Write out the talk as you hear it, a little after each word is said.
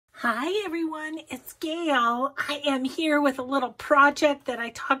Hi everyone, it's Gail. I am here with a little project that I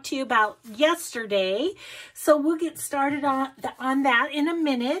talked to you about yesterday. So we'll get started on that in a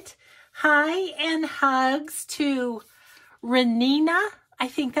minute. Hi and hugs to Renina. I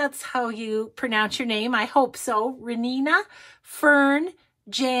think that's how you pronounce your name. I hope so. Renina, Fern,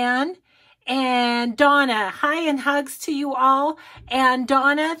 Jan, and Donna. Hi and hugs to you all. And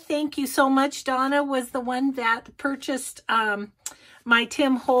Donna, thank you so much. Donna was the one that purchased my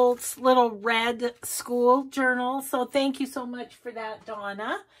Tim Holtz little red school journal. So thank you so much for that,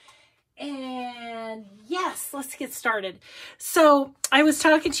 Donna. And yes, let's get started. So I was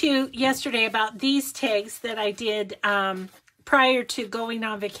talking to you yesterday about these tags that I did prior to going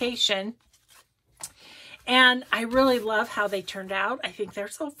on vacation. And I really love how they turned out. I think they're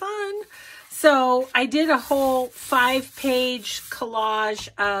so fun. So I did a whole 5-page collage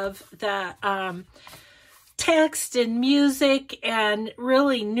of the text and music and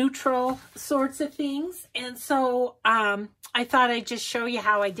really neutral sorts of things. And so I thought I'd just show you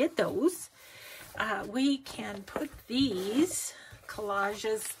how I did those. We can put these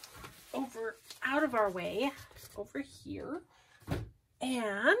collages out of our way over here,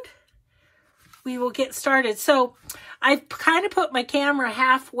 and we will get started. So I kind of put my camera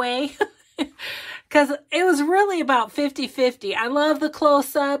halfway because it was really about 50-50. I love the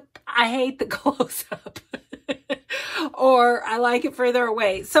close-up. I hate the close-up. Or I like it further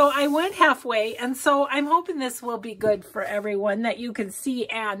away. So I went halfway, and so I'm hoping this will be good for everyone, that you can see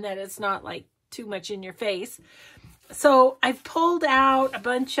and that it's not like too much in your face. So I've pulled out a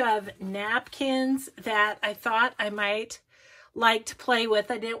bunch of napkins that I thought I might like to play with.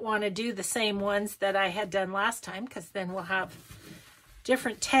 I didn't want to do the same ones that I had done last time, because then we'll have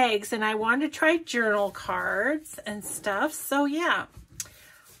different tags, and I wanted to try journal cards and stuff. So yeah,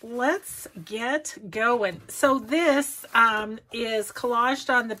 let's get going. So this is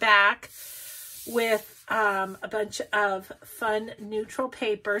collaged on the back with a bunch of fun neutral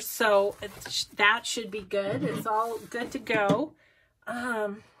paper. So that should be good. It's all good to go.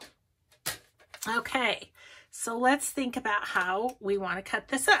 Okay, so let's think about how we want to cut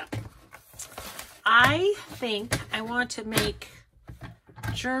this up. I think I want to make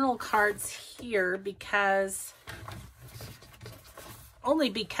journal cards here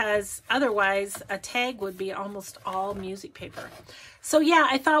only because otherwise a tag would be almost all music paper. So yeah,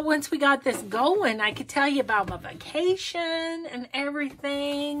 I thought once we got this going, I could tell you about my vacation and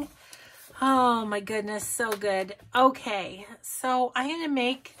everything. Oh my goodness, so good. Okay, so I'm gonna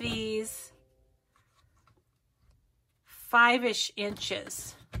make these 5-ish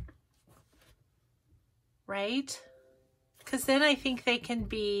inches, right? Because then I think they can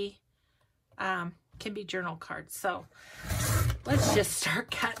be journal cards. So let's just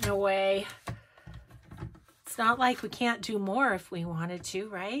start cutting away. It's not like we can't do more if we wanted to,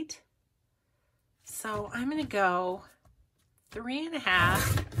 right? So I'm going to go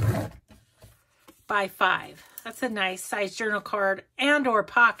 3.5 by 5. That's a nice size journal card, and or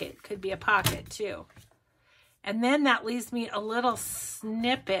pocket. Could be a pocket too. And then that leaves me a little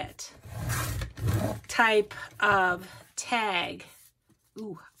snippet type of tag.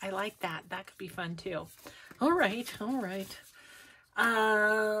 Ooh, I like that. That could be fun too. All right, all right.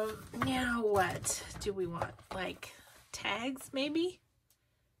 Now what do we want? Like tags, maybe?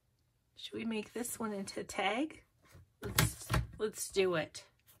 Should we make this one into a tag? Let's do it.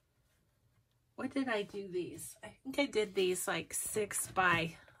 What did I do these? I think I did these like 6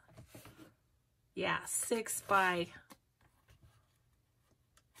 by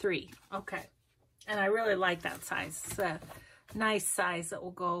 3. Okay. And I really like that size. It's a nice size that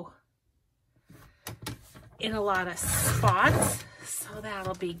will go in a lot of spots. So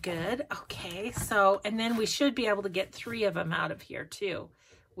that'll be good. Okay, so, and then we should be able to get 3 of them out of here too,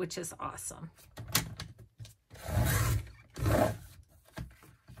 which is awesome.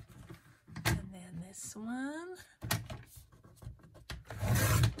 And then this one.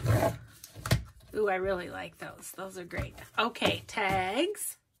 Ooh, I really like those. Those are great. Okay,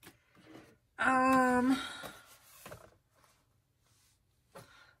 tags.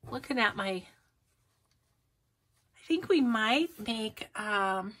 Looking at my, I think we might make,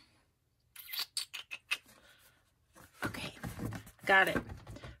 okay, got it.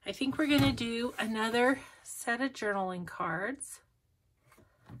 I think we're going to do another set of journaling cards.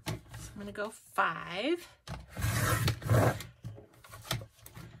 So I'm going to go 5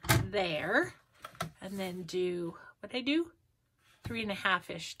 there, and then do, what did I do?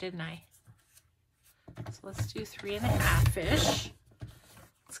 3.5-ish, didn't I? So let's do 3.5-ish.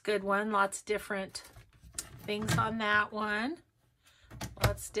 It's a good one. Lots of different things on that one.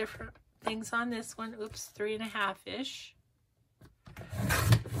 Lots of different things on this one. Oops, 3.5-ish.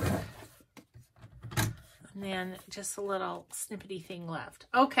 And then just a little snippety thing left.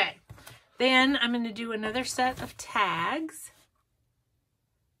 Okay. Then I'm going to do another set of tags.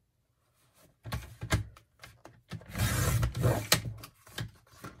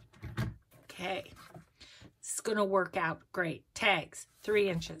 Okay. This is going to work out great. Tags, 3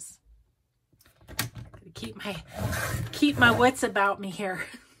 inches. Keep my wits about me here.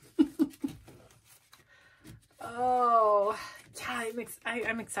 Oh, yeah,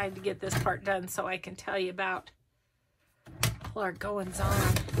 I'm excited to get this part done so I can tell you about all our goings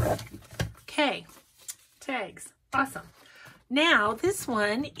on. Okay, tags, awesome. Now this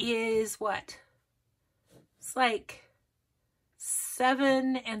one is what? It's like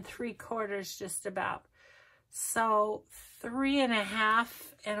 7 3/4, just about. So 3 1/2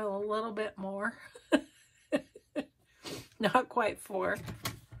 and a little bit more. Not quite 4.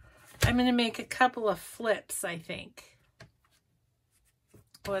 I'm going to make a couple of flips, I think.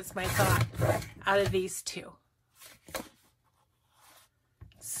 Was my thought out of these two.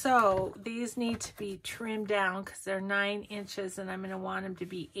 So these need to be trimmed down because they're 9 inches and I'm going to want them to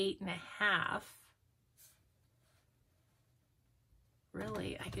be 8 1/2.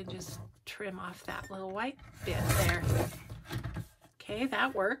 Really, I can just trim off that little white bit there. Okay,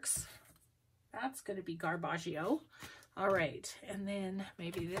 that works. That's going to be garbaggio. All right, and then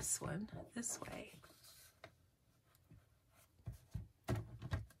maybe this one this way.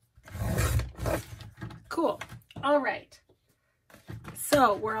 Cool. All right.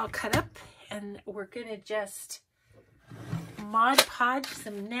 So we're all cut up and we're going to just Mod Podge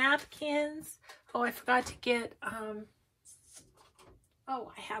some napkins. Oh, I forgot to get, oh,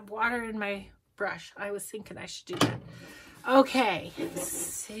 I have water in my brush. I was thinking I should do that. Okay,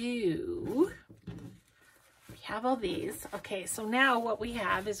 so we have all these. Okay, so now what we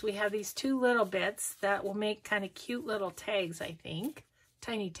have is we have these 2 little bits that will make kind of cute little tags, I think.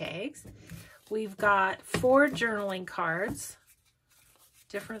 Tiny tags. We've got 4 journaling cards.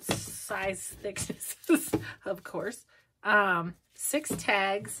 Different size thicknesses, of course. 6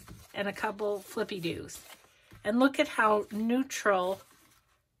 tags and a couple flippy-doos. And look at how neutral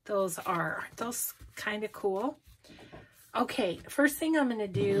those are. Those kind of cool. Okay, first thing I'm going to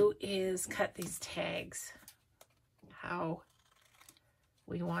do is cut these tags how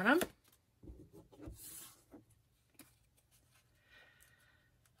we want them.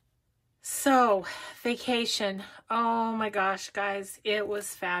 So, vacation. Oh my gosh, guys, it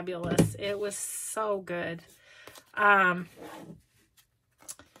was fabulous. It was so good. At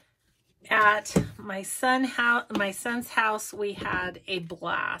my son's house, we had a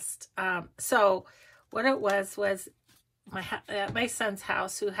blast. So what it was at my son's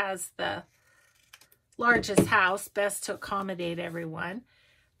house, who has the largest house, best to accommodate everyone.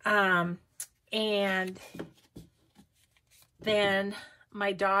 And then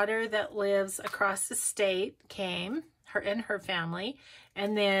my daughter that lives across the state came, her and her family.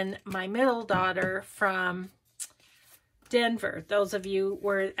 And then my middle daughter from Denver. Those of you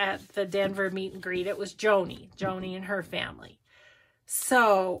were at the Denver meet and greet. It was Joni and her family.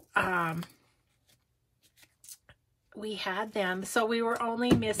 So, we had them. So we were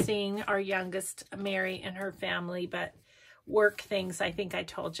only missing our youngest, Mary, and her family, but work things, I think I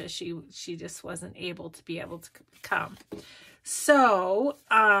told you, she just wasn't able to come. So,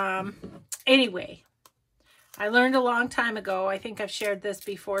 anyway, I learned a long time ago, I think I've shared this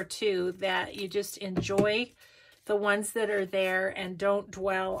before too, that you just enjoy the ones that are there and don't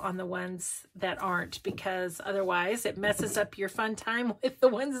dwell on the ones that aren't, because otherwise it messes up your fun time with the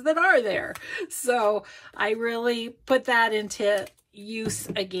ones that are there. So I really put that into use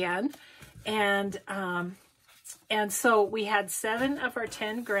again. And so we had 7 of our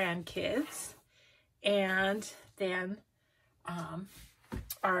 10 grandkids, and then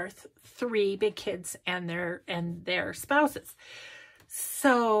our 3 big kids and their spouses.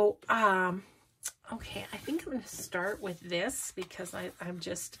 So, okay, I think I'm going to start with this because I'm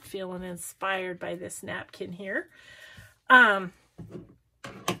just feeling inspired by this napkin here.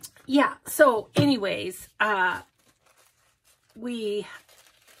 Yeah, so anyways, we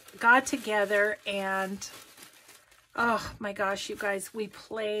got together and, oh my gosh, you guys, we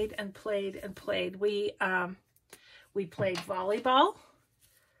played and played and played. We played volleyball.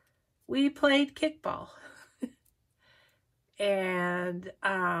 We played kickball. And,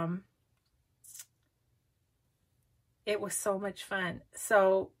 it was so much fun.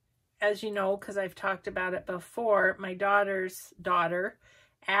 So, as you know, because I've talked about it before, my daughter's daughter,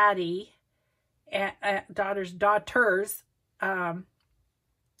 Addie, daughters,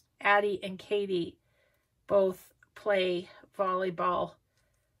 Addie and Katie, both play volleyball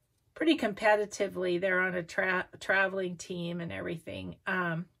pretty competitively. They're on a traveling team and everything.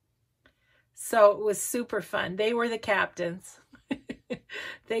 So it was super fun. They were the captains.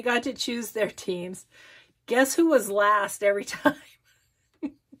 They got to choose their teams. Guess who was last every time?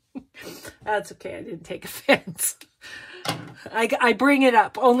 That's okay. I didn't take offense. I bring it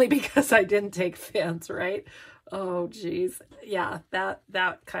up only because I didn't take offense, right? Oh, geez. Yeah, that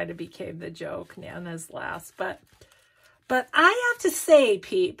kind of became the joke. Nana's last. But I have to say,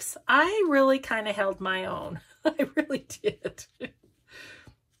 peeps, I really kind of held my own. I really did.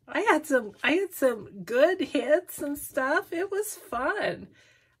 I had some good hits and stuff. It was fun.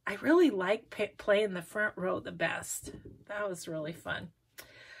 I really like playing the front row the best. That was really fun.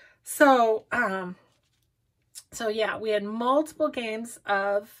 So, so yeah, we had multiple games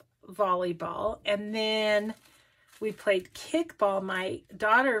of volleyball, and then we played kickball. My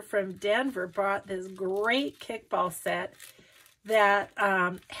daughter from Denver brought this great kickball set that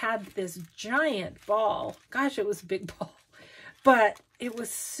had this giant ball. Gosh, it was a big ball, but it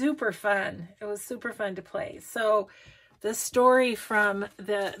was super fun. It was super fun to play. So the story from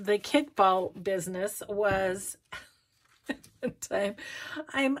the kickball business was one time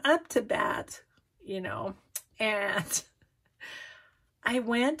I'm up to bat, you know, and I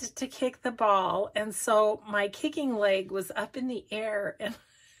went to kick the ball, and so my kicking leg was up in the air, and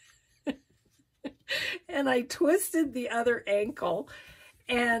and I twisted the other ankle,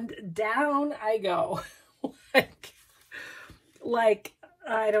 and down I go, like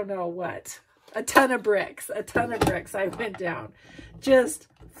I don't know what, a ton of bricks. I went down, just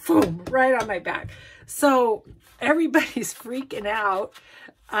boom, right on my back. So everybody's freaking out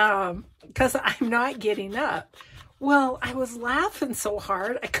because I'm not getting up. Well, I was laughing so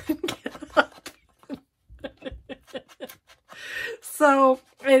hard I couldn't get up. So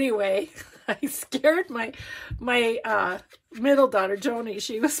anyway, I scared my middle daughter, Joni.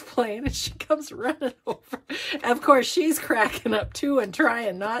 She was playing and she comes running over. Of course, she's cracking up too and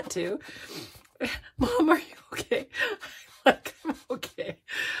trying not to. Mom, are you okay? I'm like, I'm okay.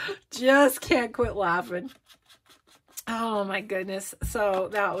 Just can't quit laughing. Oh my goodness. So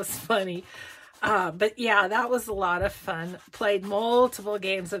that was funny. But yeah, that was a lot of fun. Played multiple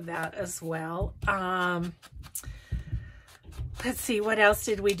games of that as well. Let's see, what else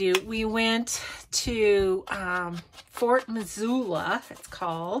did we do? We went to Fort Missoula, it's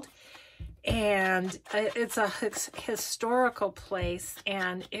called, and it's a historical place,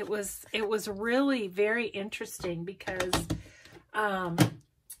 and it was really very interesting because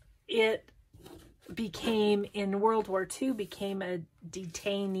it became, in World War II, became a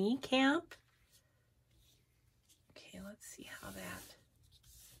detainee camp. Okay, let's see how that,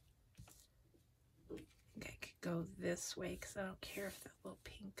 I think I could go this way because I don't care if that little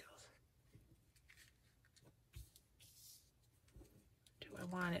pink goes. Do I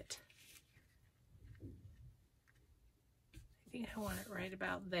want it? I think I want it right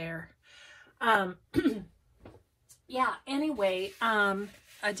about there. Yeah, anyway, a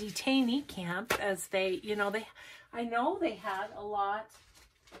detainee camp, as they, you know, I know they had a lot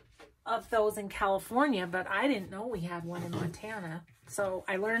of those in California, but I didn't know we had one in Montana. So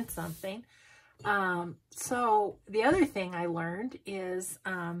I learned something. So the other thing I learned is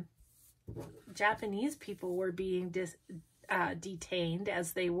Japanese people were being detained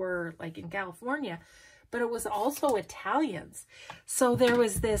as they were like in California, but it was also Italians. So there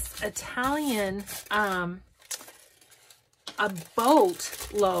was this Italian, a boat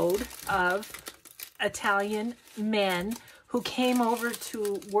load of Italian men who came over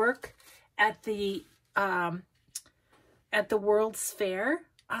to work at the World's Fair.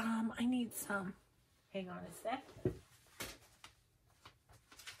 I need some. Hang on a sec. Okay,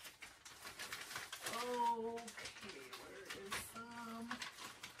 where is some?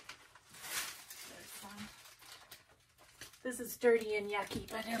 There's some. This is dirty and yucky,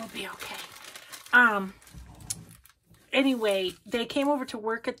 but it'll be okay. Anyway, they came over to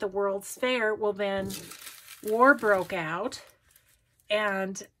work at the World's Fair. Well, then war broke out,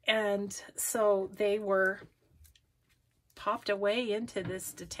 and so they were popped away into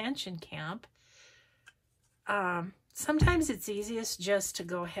this detention camp. Sometimes it's easiest just to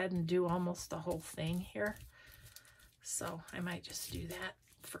go ahead and do almost the whole thing here. So I might just do that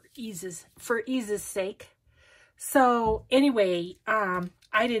for ease's sake. So anyway,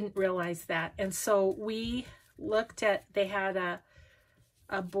 I didn't realize that. And so we looked at, they had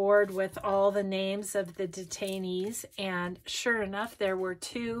a board with all the names of the detainees, and sure enough, there were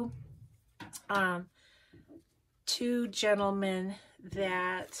two gentlemen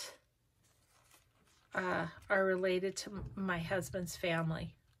that are related to my husband's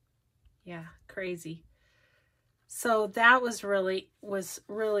family. Yeah, crazy. So that was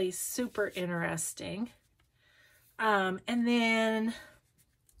really super interesting. And then,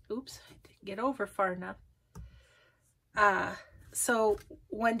 oops, I think get over far enough. So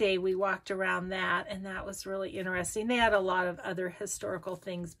one day we walked around that, and that was really interesting. They had a lot of other historical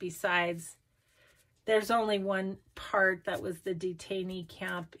things besides. There's only one part that was the detainee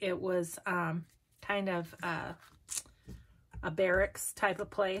camp. It was kind of a barracks type of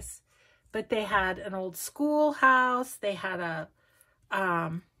place. But they had an old schoolhouse. They had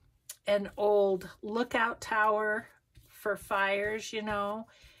an old lookout tower for fires, you know,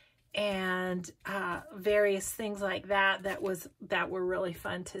 and various things like that that were really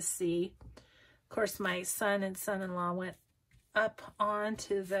fun to see. Of course, my son and son-in-law went up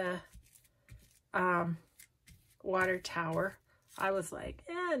onto the water tower. I was like,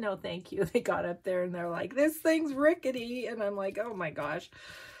 no thank you. They got up there and they're like, this thing's rickety, and I'm like, oh my gosh.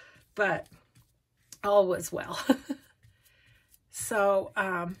 But all was well. So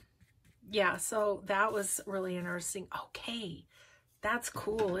yeah, so that was really interesting. Okay, that's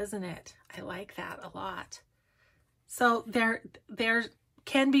cool, isn't it? I like that a lot. So there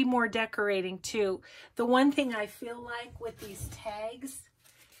can be more decorating too. The one thing I feel like with these tags,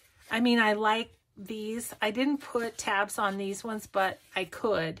 I mean, I like these. I didn't put tabs on these ones, but I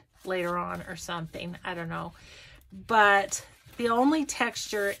could later on or something. I don't know. But the only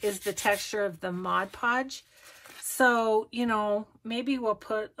texture is the texture of the Mod Podge. So, you know, maybe we'll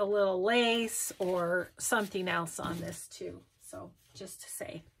put a little lace or something else on this too. So just to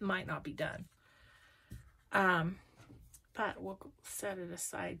say, might not be done. But we'll set it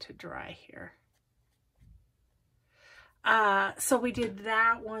aside to dry here. So we did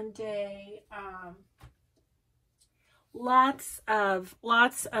that one day. Lots of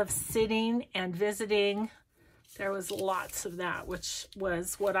sitting and visiting. There was lots of that, which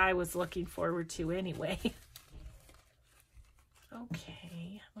was what I was looking forward to anyway.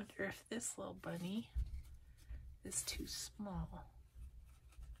 Okay, I wonder if this little bunny is too small.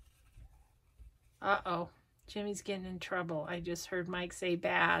 Uh-oh, Jimmy's getting in trouble. I just heard Mike say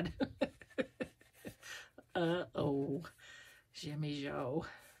bad. Uh-oh, Jimmy Joe.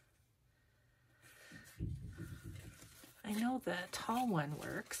 I know the tall one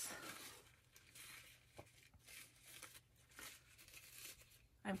works.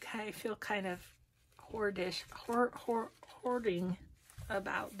 I feel kind of hoarding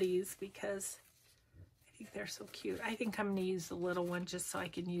about these because I think they're so cute. I think I'm going to use the little one just so I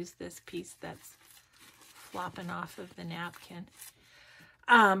can use this piece that's flopping off of the napkin.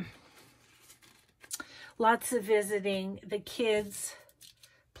 Lots of visiting. The kids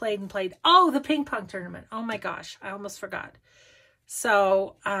played. Oh, the ping pong tournament. Oh my gosh, I almost forgot.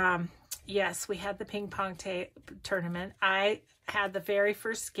 So, yes, we had the ping pong tournament. I had the very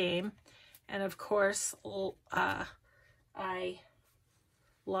first game, and of course, I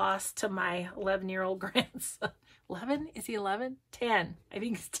lost to my 11-year-old grandson. 11? Is he 11? 10. I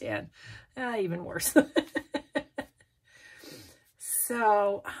think he's 10. Even worse.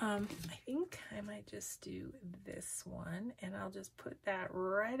 So, I think I might just do this one, and I'll just put that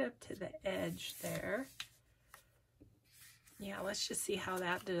right up to the edge there. Yeah, let's just see how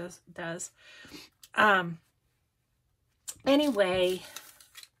that does. Anyway,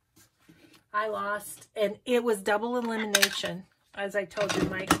 I lost, and it was double elimination. As I told you,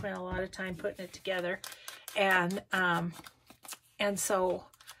 Mike spent a lot of time putting it together, and so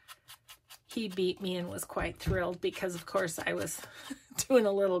he beat me and was quite thrilled because, of course, I was doing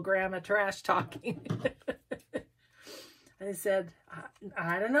a little grandma trash talking. I said,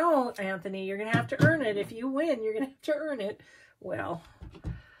 I don't know, Anthony, you're going to have to earn it. If you win, you're going to have to earn it. Well,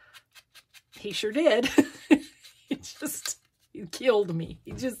 he sure did. He killed me.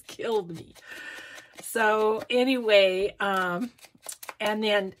 He just killed me. So anyway, and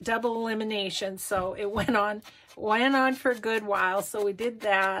then double elimination. So it went on for a good while. So we did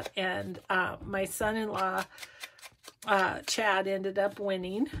that, and my son-in-law, Chad, ended up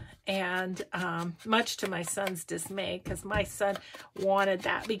winning, and much to my son's dismay, because my son wanted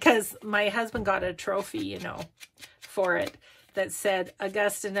that, because my husband got a trophy, you know, for it that said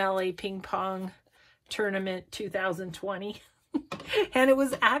Augustinelli Ping Pong Tournament 2020. And it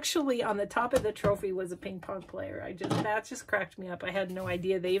was actually on the top of the trophy was a ping pong player. That just cracked me up. I had no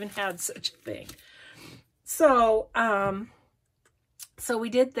idea they even had such a thing. So, so we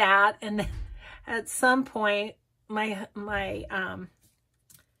did that, and then at some point, my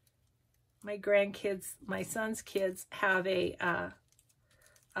grandkids, my son's kids, have a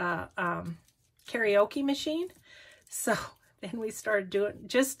karaoke machine. So then we started doing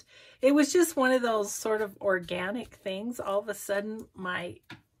it was just one of those sort of organic things. All of a sudden, my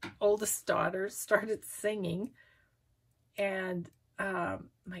oldest daughter started singing, and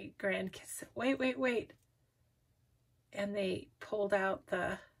my grandkids said, wait. And they pulled out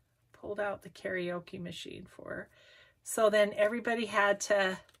the pulled out the karaoke machine for her. So then everybody had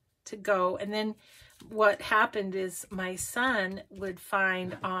to go. And then what happened is my son would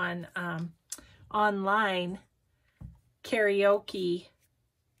find on online karaoke,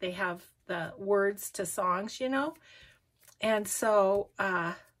 they have the words to songs, you know. And so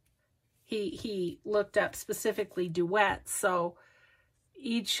he looked up specifically duets. So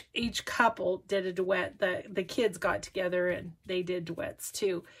each couple did a duet. The kids got together and they did duets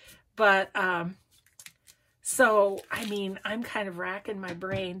too. But so I mean, I'm kind of racking my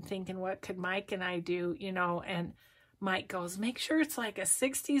brain thinking, what could Mike and I do, you know? And Mike goes, make sure it's like a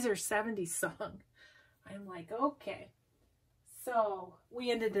 60s or 70s song. I'm like, okay. So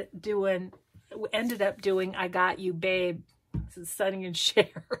we ended up doing I Got You, Babe. This is Sonny and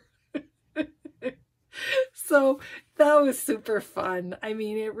Cher. So that was super fun. I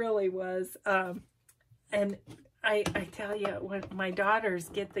mean, it really was. And I tell you, when my daughters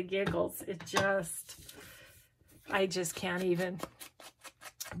get the giggles, I just can't even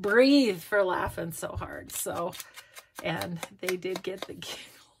breathe for laughing so hard. So, and they did get the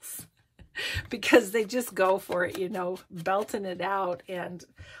giggles because they just go for it, you know, belting it out. And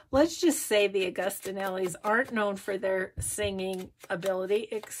let's just say the Augustinellis aren't known for their singing ability,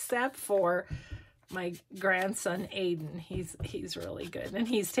 except for my grandson Aiden. He's really good, and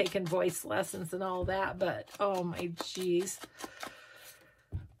he's taken voice lessons and all that, but oh my geez.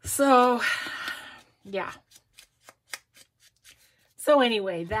 So yeah. So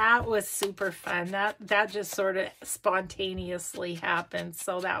anyway, that was super fun. That just sort of spontaneously happened.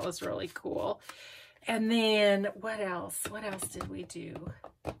 So that was really cool. And then what else? What else did we do?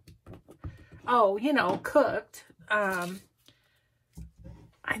 Oh, you know, cooked. I'm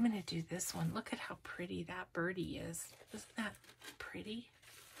going to do this one. Look at how pretty that birdie is. Isn't that pretty?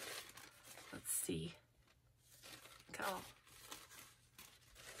 Let's see. Go.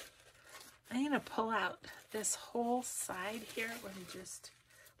 I'm going to pull out this whole side here. Let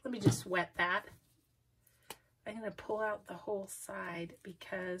me just wet that. I'm going to pull out the whole side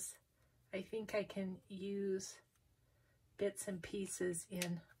because I think I can use bits and pieces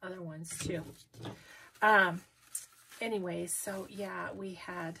in other ones too. Anyway, so yeah, we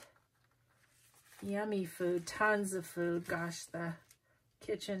had yummy food, tons of food. Gosh, the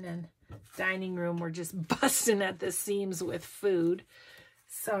kitchen and dining room were just busting at the seams with food.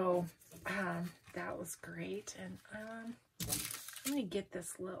 So that was great. And I'm going to get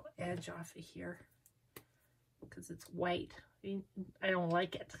this little edge off of here because it's white. I don't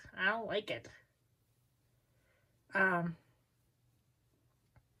like it. I don't like it.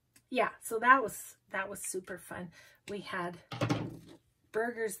 Yeah, so that was super fun. We had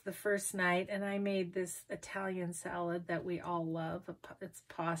burgers the first night, and I made this Italian salad that we all love. It's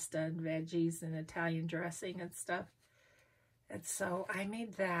pasta and veggies and Italian dressing and stuff. And so I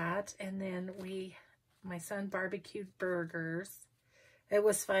made that, and then my son barbecued burgers. It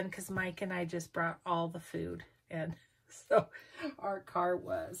was fun because Mike and I just brought all the food, and so our car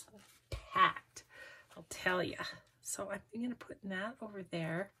was packed, I'll tell you. So I'm going to put that over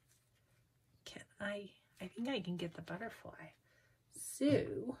there. I think I can get the butterfly.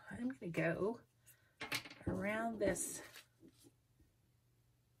 So I'm going to go around the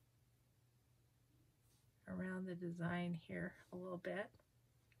design here a little bit.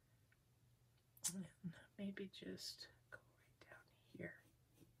 And maybe just go right down here.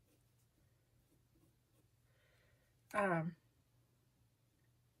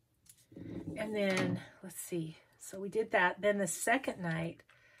 And then, let's see. So we did that. Then the second night,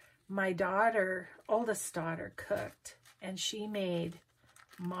 my oldest daughter, cooked, and she made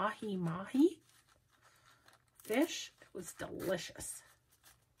mahi fish. It was delicious.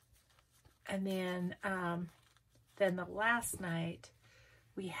 And then the last night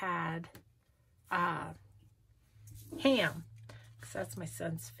we had ham, because that's my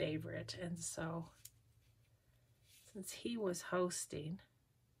son's favorite. And so since he was hosting,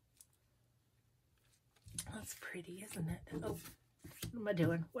 that's pretty, isn't it? Oh. What am I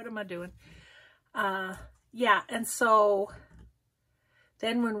doing? What am I doing? Yeah, and so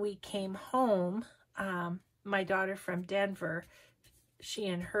then when we came home, my daughter from Denver, she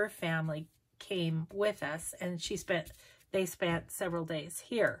and her family came with us, and they spent several days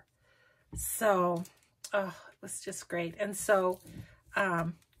here. So, oh, it was just great. And so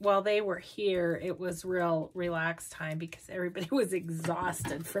while they were here, it was real relaxed time because everybody was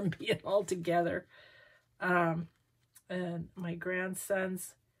exhausted from being all together. And my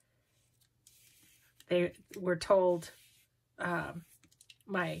grandsons, they were told,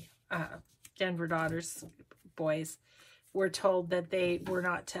 my Denver daughters, boys, were told that they were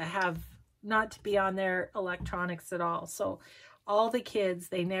not to be on their electronics at all. So all the kids,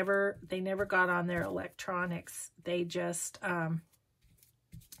 they never got on their electronics. They just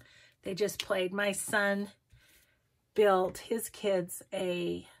played. My son built his kids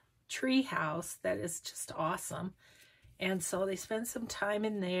a tree house that is just awesome. And so they spent some time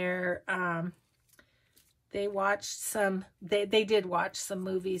in there. They watched some, they did watch some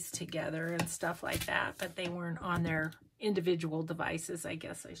movies together and stuff like that, but they weren't on their individual devices, I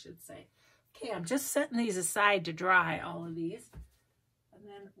guess I should say. Okay, I'm just setting these aside to dry, all of these. And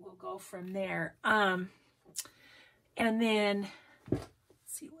then we'll go from there. And then, let's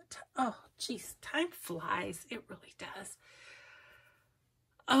see what time, oh, geez, time flies. It really does.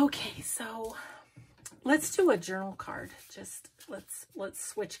 Okay, so let's do a journal card. Just let's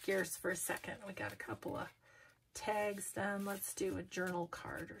switch gears for a second. We got a couple of tags done. Let's do a journal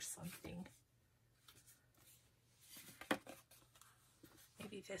card or something.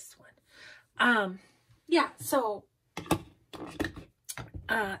 Maybe this one. Yeah, so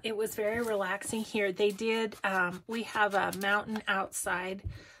it was very relaxing here. They did, we have a mountain outside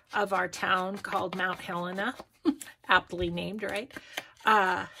of our town called Mount Helena, aptly named, right?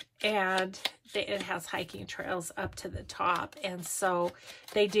 And it has hiking trails up to the top. And so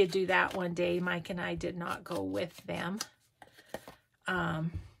they did do that one day. Mike and I did not go with them.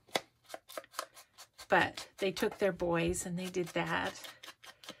 But they took their boys and they did that.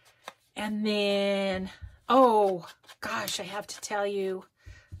 And then, oh gosh, I have to tell you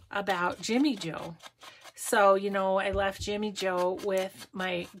about Jimmy Joe. So, you know, I left Jimmy Joe with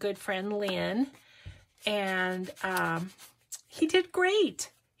my good friend Lynn, and he did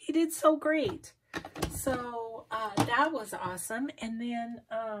great. He did so great. So that was awesome. And then,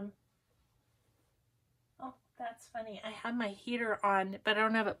 oh, that's funny. I have my heater on, but I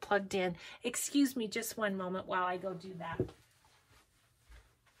don't have it plugged in. Excuse me just one moment while I go do that.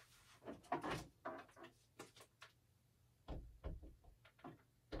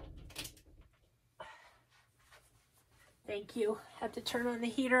 Thank you. Had to turn on the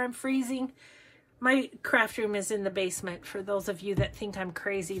heater. I'm freezing. My craft room is in the basement, for those of you that think I'm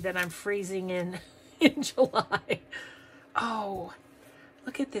crazy that I'm freezing in July. Oh,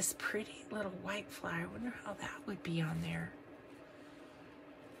 look at this pretty little white flower. I wonder how that would be on there.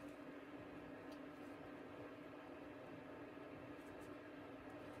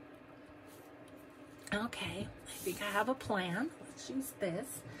 Okay, I think I have a plan. Let's use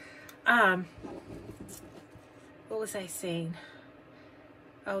this. What was I saying?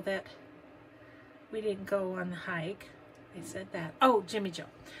 Oh, that we didn't go on the hike. I said that. Oh, Jimmy Joe.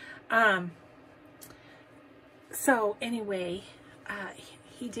 So anyway,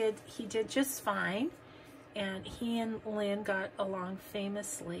 he did just fine, and he and Lynn got along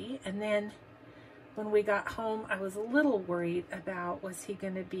famously. And then when we got home, I was a little worried about, was he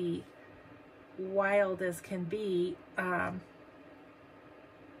going to be wild as can be?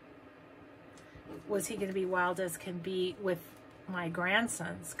 Was he going to be wild as can be with my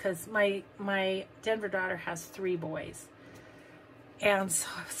grandsons? Because my Denver daughter has 3 boys. And so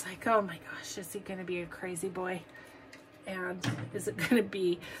I was like, oh my gosh, is he going to be a crazy boy? And is it going to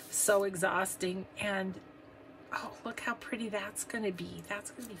be so exhausting? And oh, look how pretty that's going to be.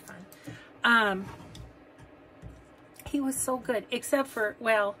 That's going to be fun. He was so good, except for,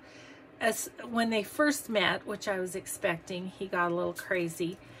 well, as when they first met, which I was expecting, he got a little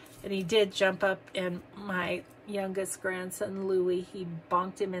crazy. And he did jump up, and my youngest grandson, Louie, he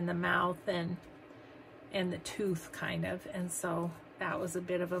bonked him in the mouth and the tooth, kind of. And so that was a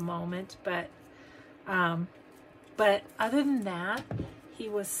bit of a moment. But other than that, he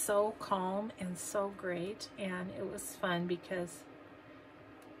was so calm and so great. And it was fun because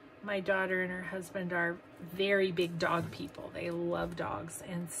my daughter and her husband are very big dog people. They love dogs.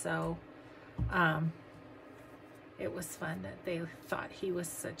 And so it was fun that they thought he was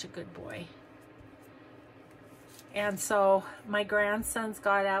such a good boy. And so my grandsons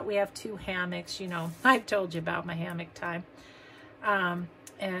got out. We have 2 hammocks, you know. I've told you about my hammock time.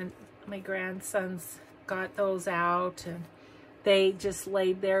 And my grandsons got those out, and they just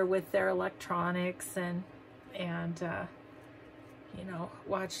laid there with their electronics and you know,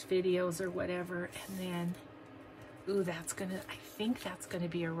 watched videos or whatever. And then, ooh, I think that's gonna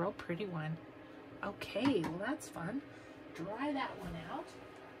be a real pretty one. Okay, well that's fun. Dry that one out.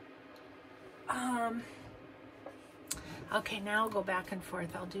 Okay, now I'll go back and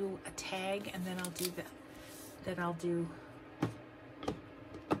forth. I'll do a tag, and then I'll do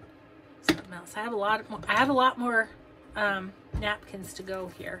something else. I have a lot more napkins to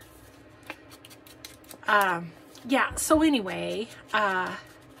go here. Yeah, so anyway,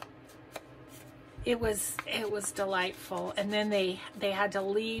 it was delightful. And then they had to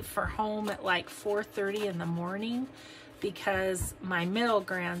leave for home at like 4:30 in the morning because my middle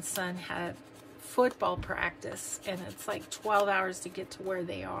grandson had football practice, and it's like 12 hours to get to where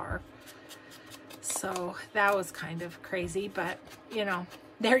they are. So that was kind of crazy, but you know,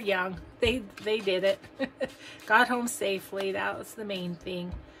 they're young. They did it. Got home safely. That was the main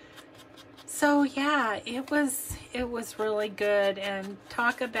thing. So yeah, it was really good. And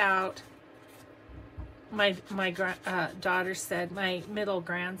talk about my daughter said my middle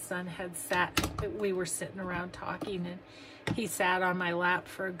grandson had sat, we were sitting around talking, and he sat on my lap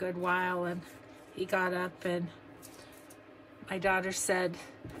for a good while, and he got up, and my daughter said,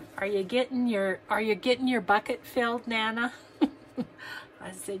 are you getting your bucket filled, Nana?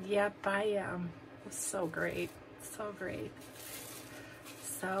 I said, yep, I am. It was so great. So great.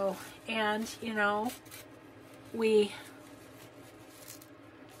 So, and you know,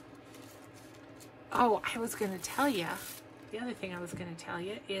 I was going to tell you, the other thing I was going to tell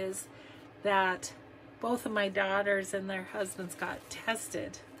you is that both of my daughters and their husbands got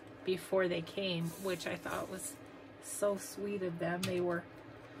tested before they came, which I thought was so sweet of them. They were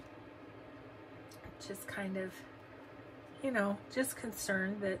just kind of, you know, just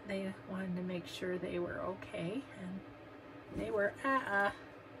concerned that they wanted to make sure they were okay, and they were, that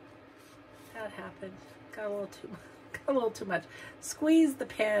happened. Got a little too much. Squeezed the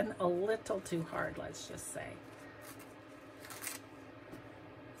pen a little too hard, let's just say.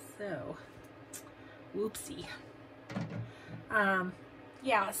 So, whoopsie.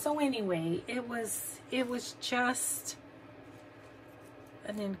 Yeah, so anyway, it was just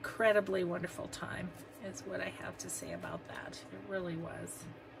an incredibly wonderful time, is what I have to say about that. It really was.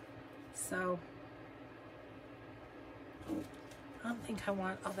 So, I don't think I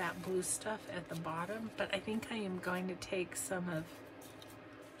want all that blue stuff at the bottom, but I think I am going to take some of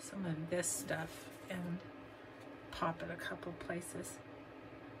this stuff and pop it a couple places.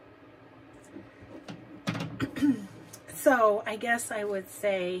 So I guess I would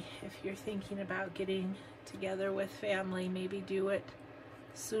say, if you're thinking about getting together with family, maybe do it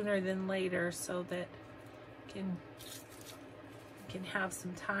sooner than later, so that you can have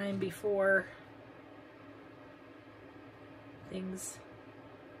some time before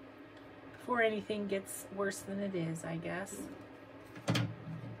anything gets worse than it is, I guess.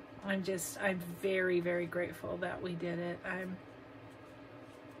 I'm very, very grateful that we did it.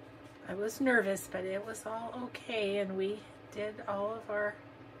 I was nervous, but it was all okay, and we did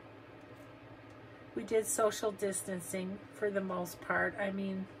we did social distancing for the most part. I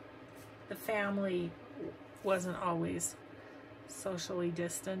mean, the family wasn't always socially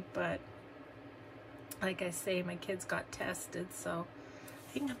distant, but like I say, my kids got tested, so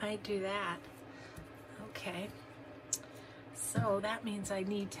I think I might do that. Okay. So that means I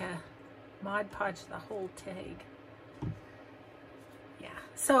need to Mod Podge the whole tag. Yeah.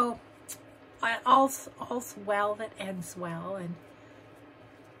 So all's well that ends well, and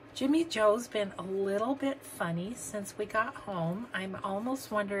Jimmy Joe's been a little bit funny since we got home. I'm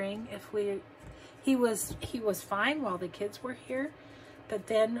almost wondering if he was fine while the kids were here, but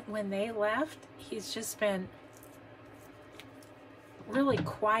then when they left, he's just been really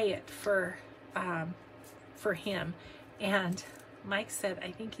quiet for him. And Mike said,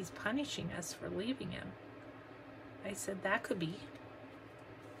 I think he's punishing us for leaving him. I said, that could be.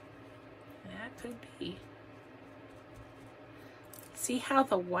 That could be. See how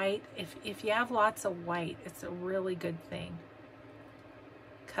the white, if you have lots of white, it's a really good thing.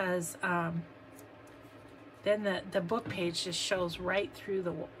 Because then the book page just shows right through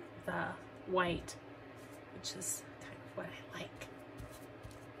the white, which is kind of what I like.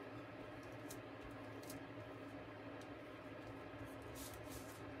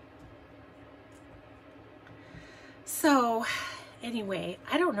 So anyway,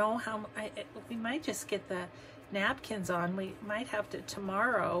 I don't know how, we might just get the napkins on. We might have to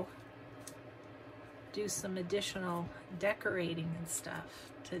tomorrow do some additional decorating and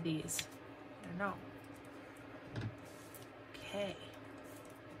stuff to these. I don't know. Okay.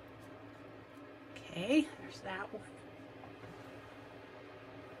 Okay, there's that one.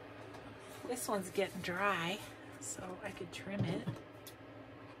 This one's getting dry, so I could trim it.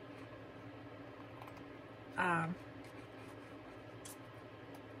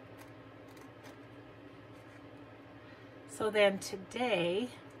 So then today,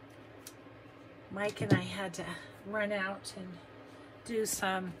 Mike and I had to run out and do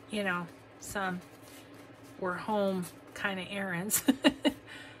some, you know, we're home kind of errands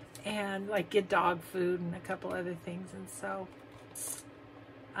and like get dog food and a couple other things. And so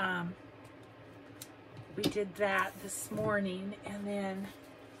we did that this morning, and then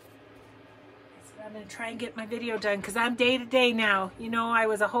I said I'm going to try and get my video done because I'm day to day now. You know, I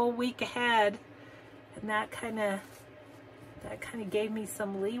was a whole week ahead, and that kind of that kind of gave me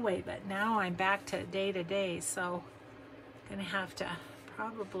some leeway, but now I'm back to day, so I'm gonna have to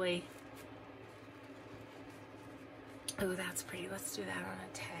probably, oh, that's pretty. Let's do that on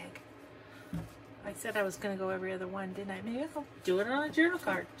a tag. I said I was gonna go every other one, didn't I? Maybe I'll do it on a journal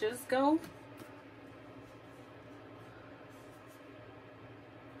card. Just go.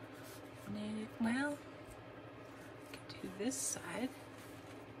 Well, I can do this side.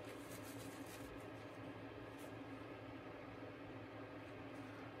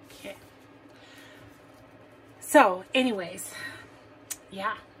 Okay. So, anyways,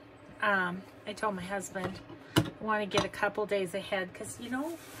 yeah. I told my husband I want to get a couple days ahead, because you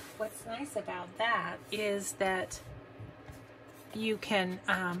know what's nice about that is that you can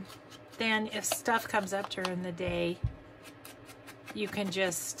then, if stuff comes up during the day, you can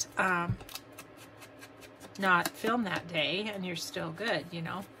just not film that day and you're still good, you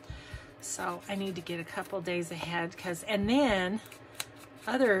know. So I need to get a couple days ahead, because, and then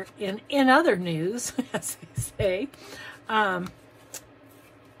in other news, as they say,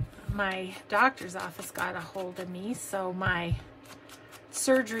 my doctor's office got a hold of me, so my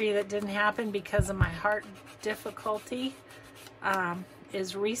surgery that didn't happen because of my heart difficulty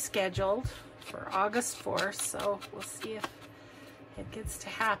is rescheduled for August 4th, so we'll see if it gets to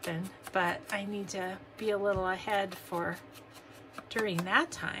happen, but I need to be a little ahead for during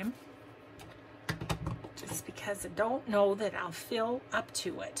that time, just because I don't know that I'll feel up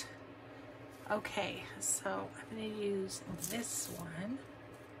to it. Okay, so I'm going to use this one,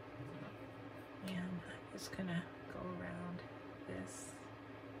 and I'm just going to go around this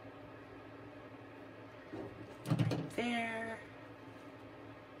right there.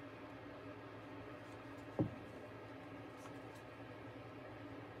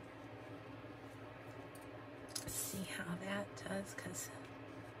 See how that does, because,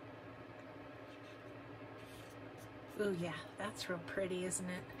 ooh, yeah, that's real pretty, isn't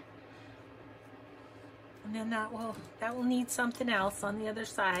it? And then that will need something else on the other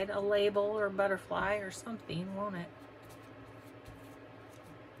side, a label or a butterfly or something, won't it?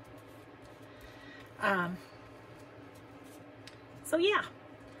 So yeah,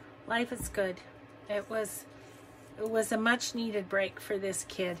 life is good. It was a much needed break for this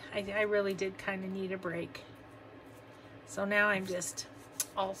kid. I really did kind of need a break. So now I'm just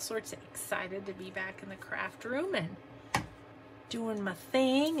all sorts of excited to be back in the craft room and doing my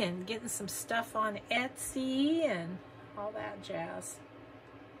thing and getting some stuff on Etsy and all that jazz.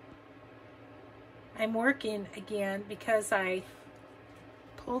 I'm working again because I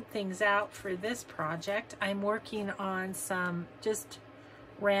pulled things out for this project. I'm working on some just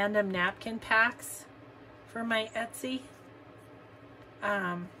random napkin packs for my Etsy.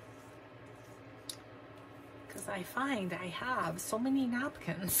 Because I find I have so many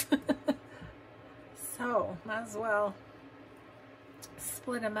napkins. So might as well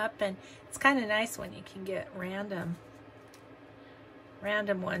split them up, and it's kind of nice when you can get random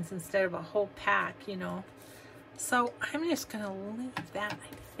ones instead of a whole pack, you know. So I'm just gonna leave that,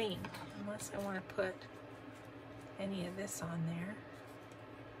 I think, unless I want to put any of this on there.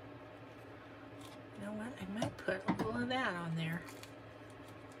 You know what, I might put a little of that on there.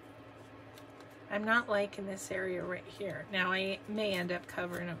 I'm not liking this area right here. Now I may end up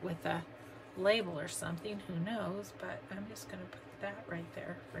covering it with a label or something, who knows, but I'm just gonna put that right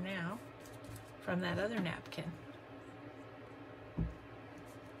there for now from that other napkin.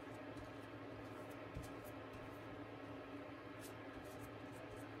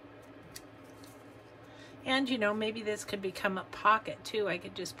 And you know, maybe this could become a pocket too. I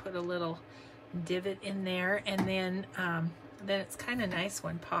could just put a little divot in there, and then it's kind of nice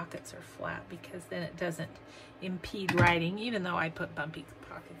when pockets are flat, because then it doesn't impede writing, even though I put bumpy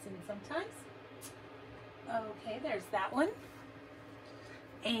pockets in sometimes. Okay, there's that one.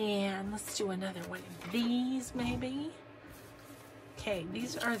 And let's do another one of these, maybe. Okay,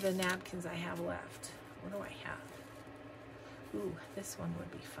 these are the napkins I have left. What do I have? Ooh, this one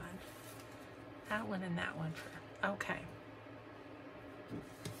would be fun. That one and that one for, okay.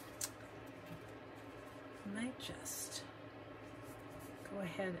 I might just go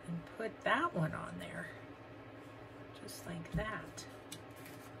ahead and put that one on there. Just like that.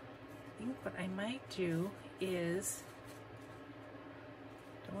 I think what I might do is,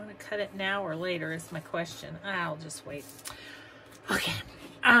 do I want to cut it now or later is my question. I'll just wait. Okay.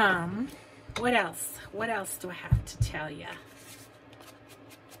 What else? What else do I have to tell you?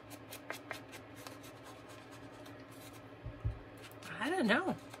 I don't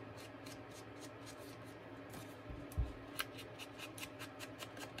know.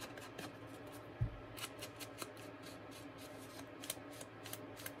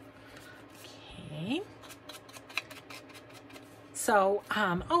 Okay. So,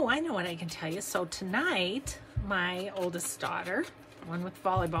 oh, I know what I can tell you. So tonight, my oldest daughter, one with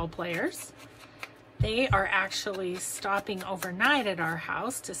volleyball players, they are actually stopping overnight at our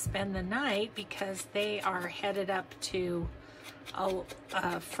house to spend the night because they are headed up to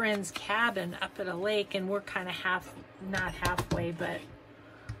a friend's cabin up at a lake, and we're kind of not halfway, but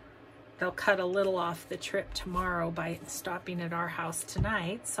they'll cut a little off the trip tomorrow by stopping at our house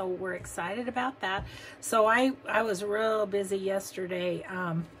tonight. So we're excited about that. So I was real busy yesterday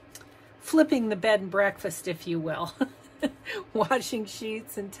flipping the bed and breakfast, if you will. Washing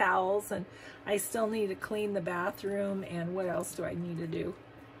sheets and towels, and I still need to clean the bathroom. And what else do I need to do?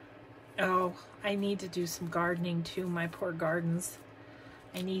 Oh, I need to do some gardening too. My poor gardens.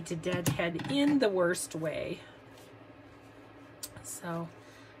 I need to deadhead in the worst way. So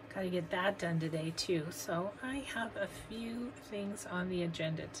got to get that done today too. So I have a few things on the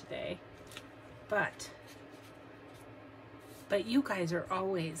agenda today, but you guys are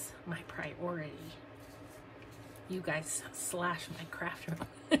always my priority. You guys slash my craft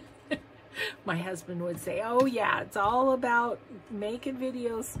room. My husband would say, oh yeah, it's all about making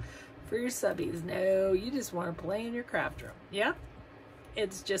videos for your subbies. No, you just want to play in your craft room. Yep.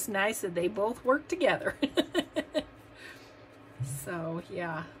 It's just nice that they both work together. So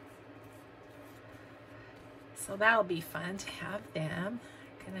yeah. So that'll be fun to have them.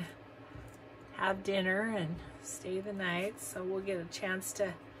 Gonna have dinner and stay the night. So we'll get a chance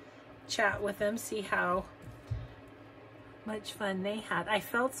to chat with them, see how much fun they had. I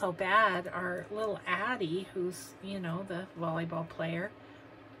felt so bad. Our little Addie, who's, you know, the volleyball player,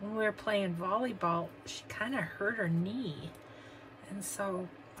 when we were playing volleyball, she kind of hurt her knee. And so,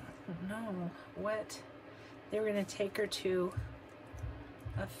 I don't know what, they were going to take her to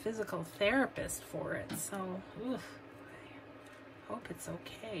a physical therapist for it. So, oof, I hope it's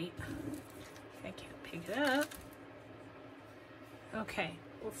okay. I can't pick it up. Okay,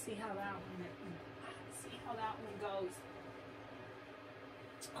 we'll see how that one goes.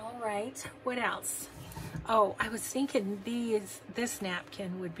 All right, what else? Oh, I was thinking this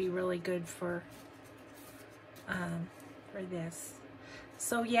napkin would be really good for this.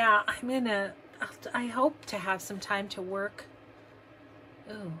 So yeah, I hope to have some time to work.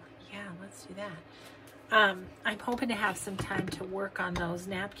 Oh, yeah, let's do that. I'm hoping to have some time to work on those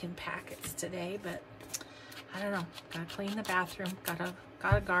napkin packets today, but I don't know. Gotta clean the bathroom,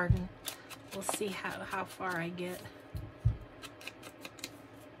 gotta garden. We'll see how far I get.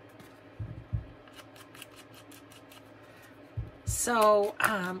 So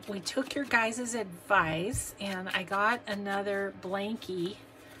we took your guys' advice, and I got another blankie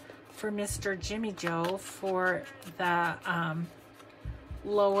for Mr. Jimmy Joe for the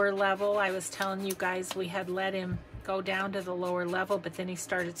lower level. I was telling you guys we had let him go down to the lower level, but then he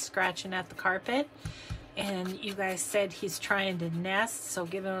started scratching at the carpet, and you guys said he's trying to nest, so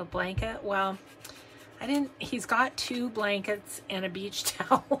give him a blanket. Well, he's got 2 blankets and a beach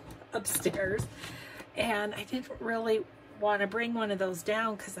towel upstairs, and I didn't really want to bring one of those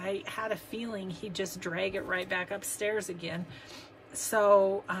down because I had a feeling he'd just drag it right back upstairs again.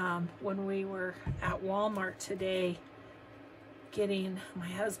 So when we were at Walmart today getting my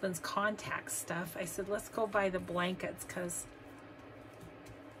husband's contact stuff, I said, let's go buy the blankets because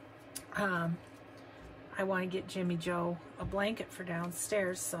I want to get Jimmy Joe a blanket for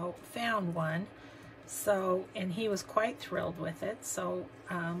downstairs. So found one. So, and he was quite thrilled with it. So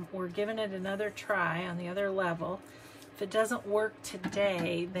we're giving it another try on the other level. If it doesn't work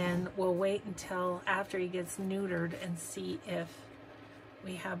today, then we'll wait until after he gets neutered and see if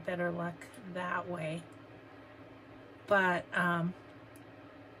we have better luck that way. But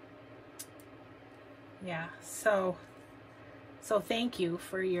yeah, so thank you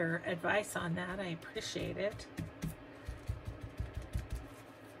for your advice on that. I appreciate it.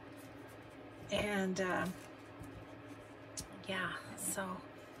 And yeah, so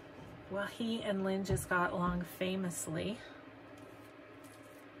well, he and Lynn just got along famously,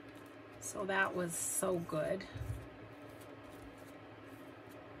 so that was so good.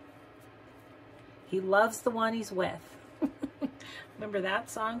 He loves the one he's with. Remember that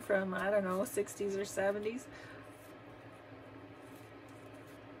song from, I don't know, 60s or 70s?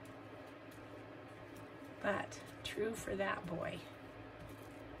 But true for that boy.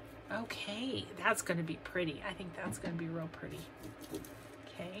 Okay, that's going to be pretty. I think that's going to be real pretty.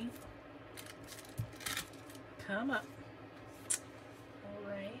 Okay. Come up. All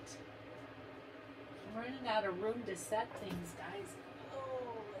right. I'm running out of room to set things, guys.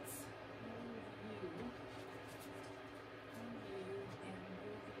 Oh, let's move you. Move you and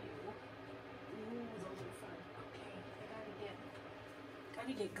move you. Ooh, those are fun. Okay, I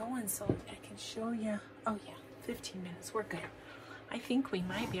gotta get going so I can show you. Oh yeah, 15 minutes. We're good. I think we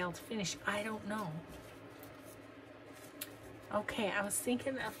might be able to finish. I don't know. Okay, I was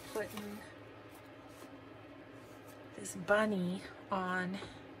thinking of putting this bunny on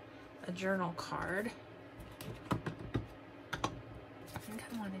a journal card. I think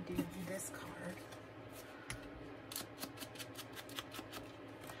I want to do this card.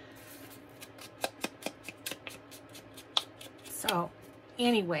 So,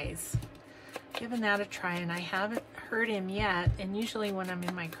 anyways, giving that a try, and I haven't heard him yet, and usually when I'm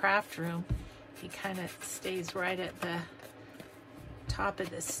in my craft room, he kind of stays right at the top of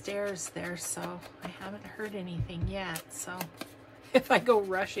the stairs there, so I haven't heard anything yet. So if I go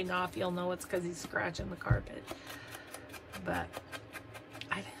rushing off, you'll know it's because he's scratching the carpet. But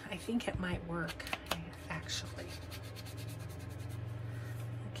I think it might work, actually.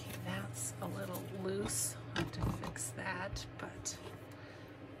 Okay, that's a little loose. I'll have to fix that, but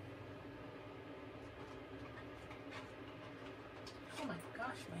oh my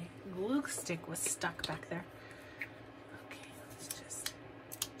gosh, my glue stick was stuck back there. Okay, let's just,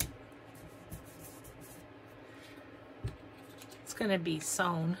 it's gonna be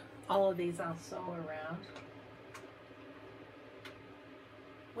sewn. All of these I'll sew around,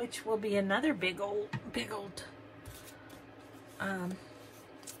 which will be another big old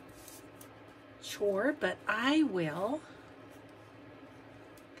chore, but I will.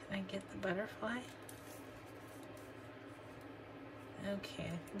 Can I get the butterfly? Okay,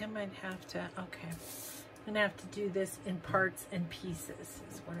 I think I might have to, okay. I'm gonna have to do this in parts and pieces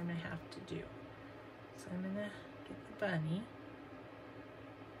is what I'm gonna have to do. So I'm gonna get the bunny.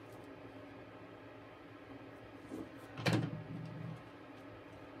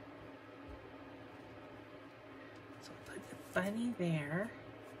 So I'll put the bunny there.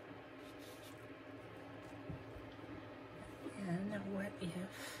 And what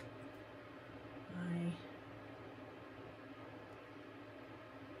if I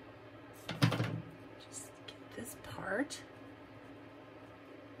just get this part?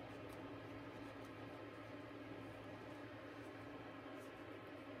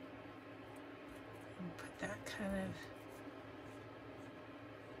 And put that kind of,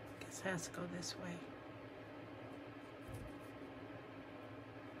 I guess it has to go this way.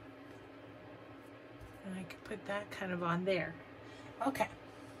 And I could put that kind of on there. Okay.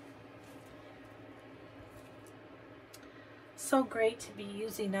 So great to be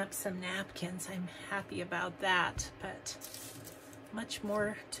using up some napkins. I'm happy about that, but much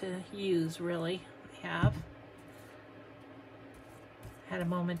more to use, really. I have had a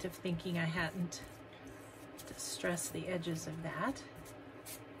moment of thinking I hadn't distressed the edges of that.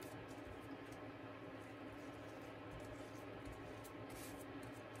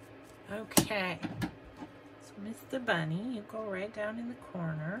 Okay. Mr. Bunny, you go right down in the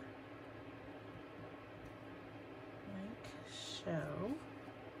corner, like so.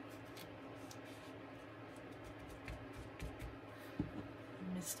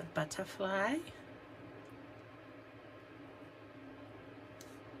 Mr. Butterfly.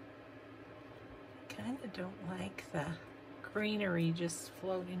 Kind of don't like the greenery just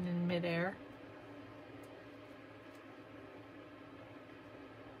floating in midair.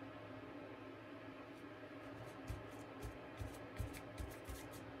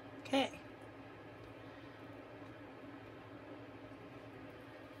 Okay.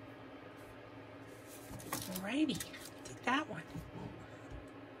 Alrighty, take that one.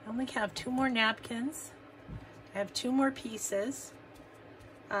 I only have 2 more napkins. I have 2 more pieces.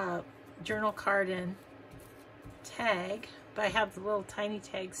 Journal card and tag, but I have the little tiny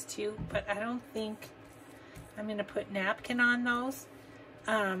tags too, but I don't think I'm gonna put napkin on those.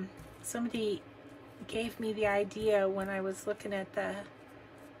 Somebody gave me the idea when I was looking at that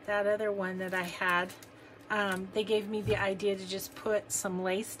other one that I had. They gave me the idea to just put some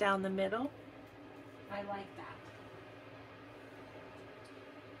lace down the middle. I like that.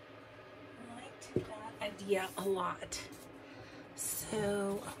 I liked that idea a lot.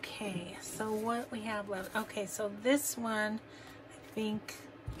 So, okay, so what we have left. Okay, so this one, I think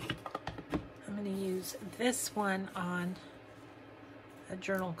I'm going to use this one on a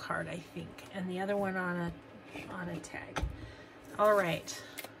journal card, I think, and the other one on a tag. All right.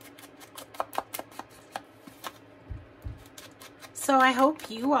 So I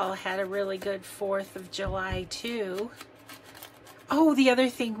hope you all had a really good 4th of July too. Oh, the other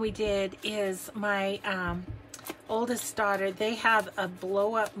thing we did is my oldest daughter, they have a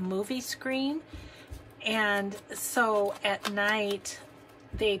blow-up movie screen, and so at night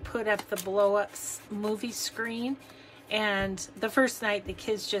they put up the blow-up movie screen, and the first night the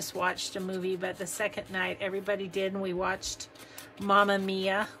kids just watched a movie, but the second night everybody did, and we watched Mamma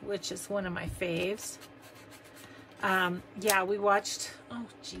Mia, which is one of my faves. Yeah, we watched, oh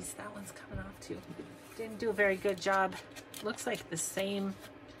geez, that one's coming off too. Didn't do a very good job. Looks like the same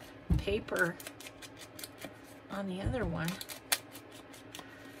paper on the other one.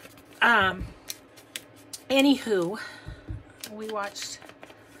 Anywho, we watched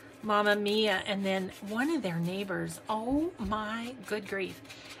Mamma Mia, and then one of their neighbors, oh my good grief,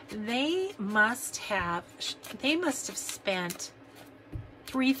 they must have spent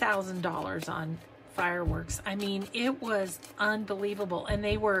 $3,000 on fireworks. I mean, it was unbelievable. And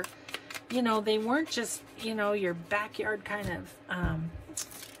they were, you know, they weren't just, you know, your backyard kind of,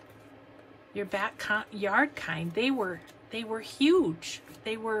 your backyard kind. They were huge.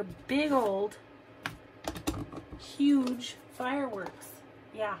 They were big old, huge fireworks.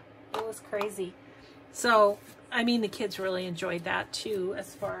 Yeah, it was crazy. So, I mean, the kids really enjoyed that too,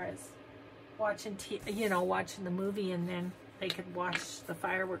 as far as watching, you know, watching the movie, and then they could watch the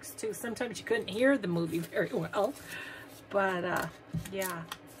fireworks too. Sometimes you couldn't hear the movie very well, but yeah,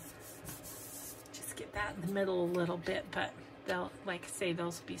 just get that in the middle a little bit, but they'll, like I say,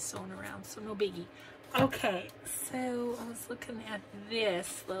 those will be sewn around, so no biggie. Okay, so I was looking at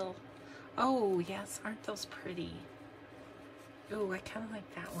this little, oh yes, aren't those pretty? Oh, I kind of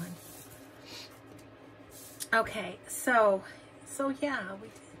like that one. Okay, so yeah,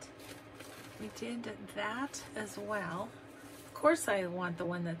 we did that as well. Of course, I want the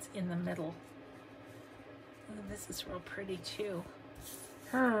one that's in the middle. Oh, this is real pretty too.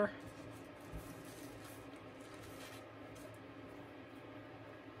 I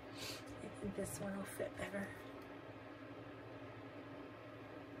think this one will fit better.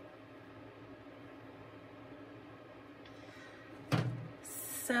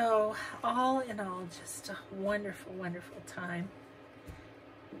 So, all in all, just a wonderful, wonderful time.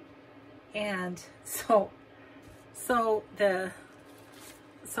 And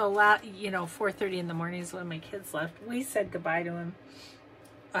you know, 4:30 in the morning is when my kids left. We said goodbye to him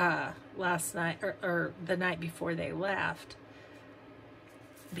last night, or the night before they left,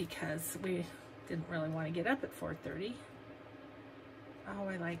 because we didn't really want to get up at 4:30. Oh,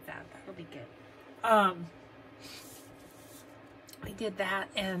 I like that. That'll be good. We did that,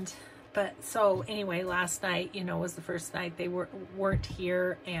 but so anyway, last night, you know, was the first night they weren't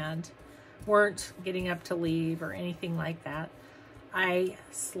here and weren't getting up to leave or anything like that. I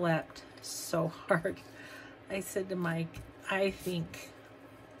slept so hard. I said to Mike, I think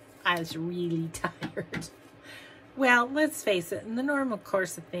I was really tired. Well, let's face it, in the normal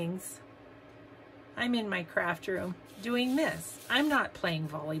course of things, I'm in my craft room doing this. I'm not playing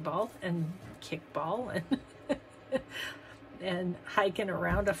volleyball and kickball and and hiking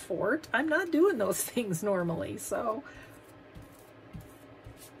around a fort. I'm not doing those things normally, so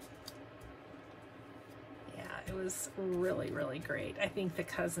yeah, it was really, really great. I think the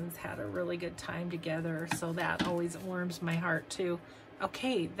cousins had a really good time together, so that always warms my heart too.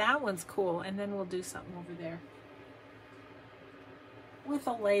 Okay, that one's cool, and then we'll do something over there with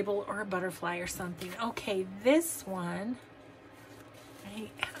a label or a butterfly or something. Okay, this one, I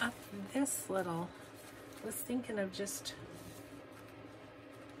have this little, was thinking of just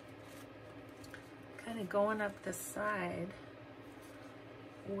kind of going up the side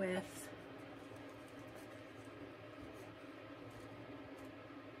with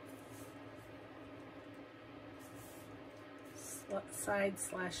side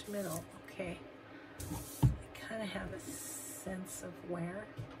slash middle. Okay, I kind of have a sense of where,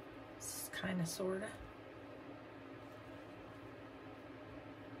 kind of, sort of.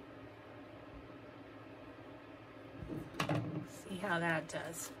 See how that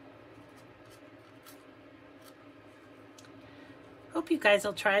does. Hope you guys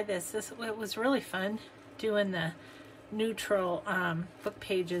will try this. It was really fun doing the neutral book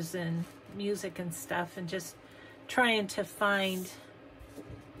pages and music and stuff, and just trying to find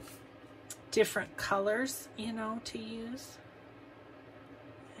different colors, you know, to use.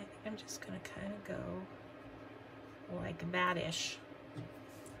 I think I'm just gonna kind of go like that-ish.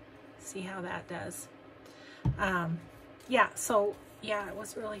 See how that does. Yeah, so yeah, it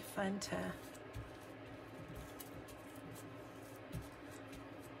was really fun to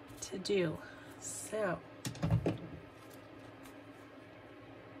do. So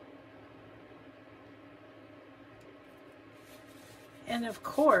and of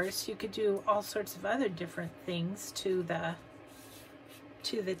course you could do all sorts of other different things to the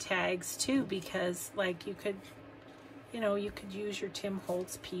tags too, because like you could, you know, you could use your Tim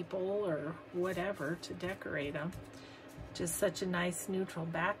Holtz people or whatever to decorate them. Just such a nice neutral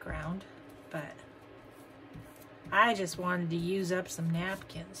background. But I just wanted to use up some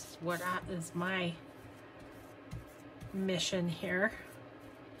napkins. What is my mission here.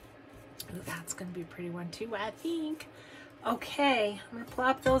 Ooh, that's going to be a pretty one too, I think. Okay, I'm going to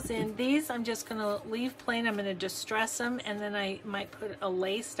plop those in. These I'm just going to leave plain. I'm going to distress them, and then I might put a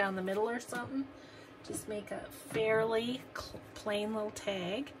lace down the middle or something. Just make a fairly plain little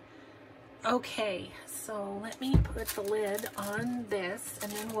tag. Okay, so let me put the lid on this,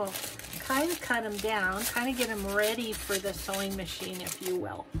 and then we'll kind of cut them down, kind of get them ready for the sewing machine, if you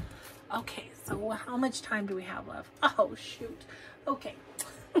will. Okay, so how much time do we have left? Oh, shoot. Okay.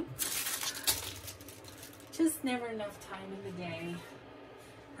 Just never enough time in the day.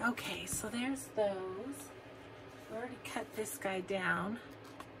 Okay, so there's those. I already cut this guy down.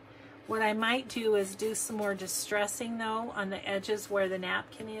 What I might do is do some more distressing though on the edges where the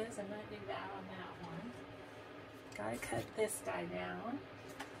napkin is. I might do that on that one. Gotta cut this guy down.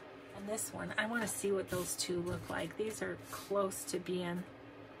 And this one, I want to see what those two look like. These are close to being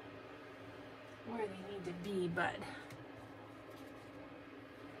where they need to be, but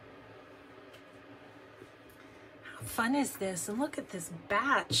fun is this? And look at this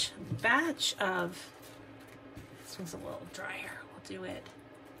batch of, this one's a little drier, we'll do it.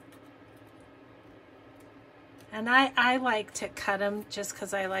 And I like to cut them just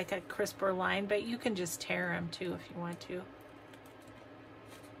because I like a crisper line, but you can just tear them too if you want to.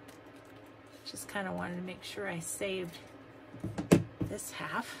 Just kind of wanted to make sure I saved this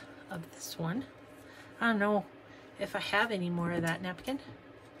half of this one. I don't know if I have any more of that napkin.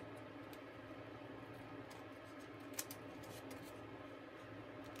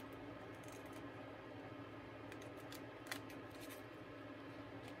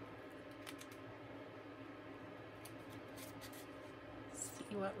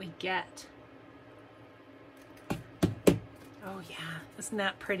 What we get. Oh yeah, isn't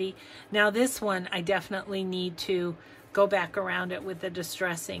that pretty? Now this one I definitely need to go back around it with the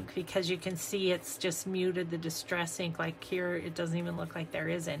distress ink, because you can see it's just muted the distress ink. Like here it doesn't even look like there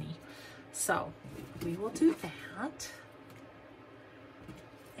is any. So we will do that.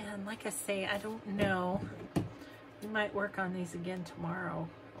 And like I say, I don't know, we might work on these again tomorrow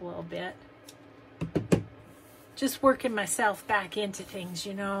a little bit. Just working myself back into things,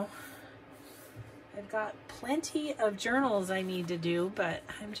 you know. I've got plenty of journals I need to do, but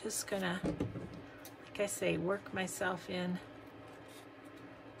I'm just gonna, like I say, work myself in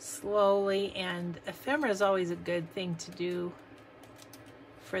slowly. And ephemera is always a good thing to do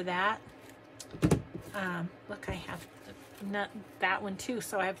for that. Look, I have not that one too,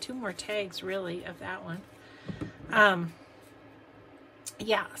 so I have 2 more tags really of that one.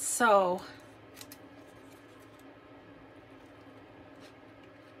 Yeah, so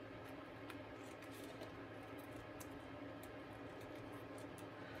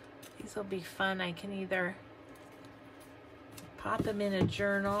these will be fun. I can either pop them in a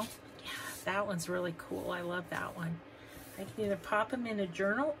journal. Yeah, that one's really cool. I love that one. I can either pop them in a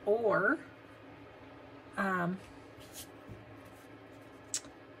journal or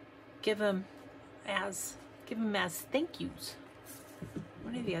give them as thank yous.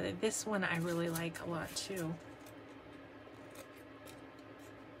 One or the other. This one I really like a lot too.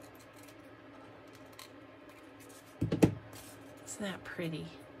 Isn't that pretty?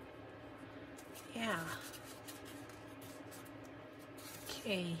 Yeah.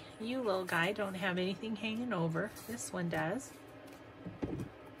 Okay, you little guy don't have anything hanging over. This one does.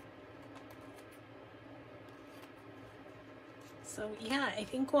 So yeah, I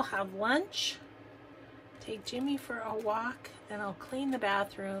think we'll have lunch, take Jimmy for a walk, then I'll clean the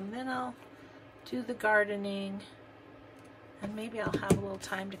bathroom, then I'll do the gardening, and maybe I'll have a little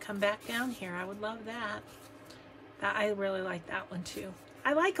time to come back down here. I would love that. I really like that one too.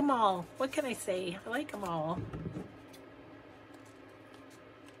 I like them all. What can I say? I like them all.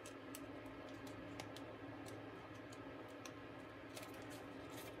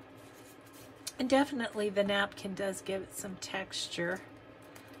 And definitely the napkin does give it some texture.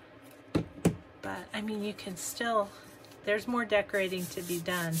 But I mean, you can still, there's more decorating to be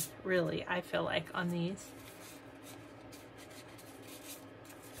done, really, I feel like, on these.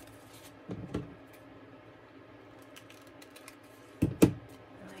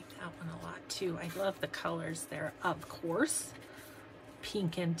 Too. I love the colors there, of course.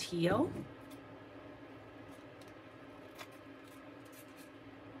 Pink and teal.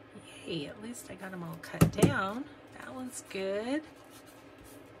 Yay, at least I got them all cut down. That one's good.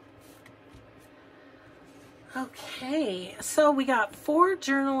 Okay, so we got 4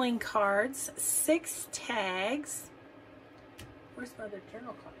 journaling cards, 6 tags. Where's my other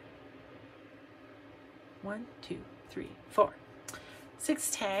journal card? 1, 2, 3, 4.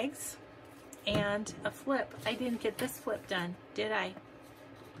 6 tags. And a flip. I didn't get this flip done, did I?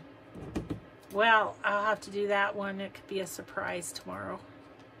 Well, I'll have to do that one. It could be a surprise tomorrow.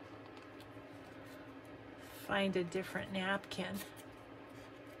 find a different napkin.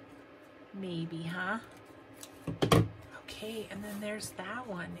 Maybe, huh? Okay, and then there's that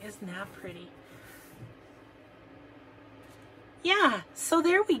one. Isn't that pretty? Yeah, so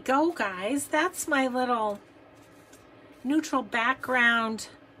there we go, guys. That's my little neutral background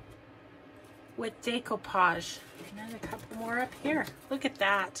with decoupage. And then a couple more up here. Look at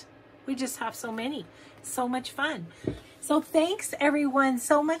that. We just have so many. So much fun. So thanks everyone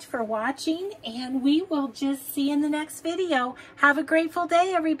so much for watching, and we will just see you in the next video. Have a grateful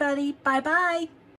day, everybody. Bye-bye.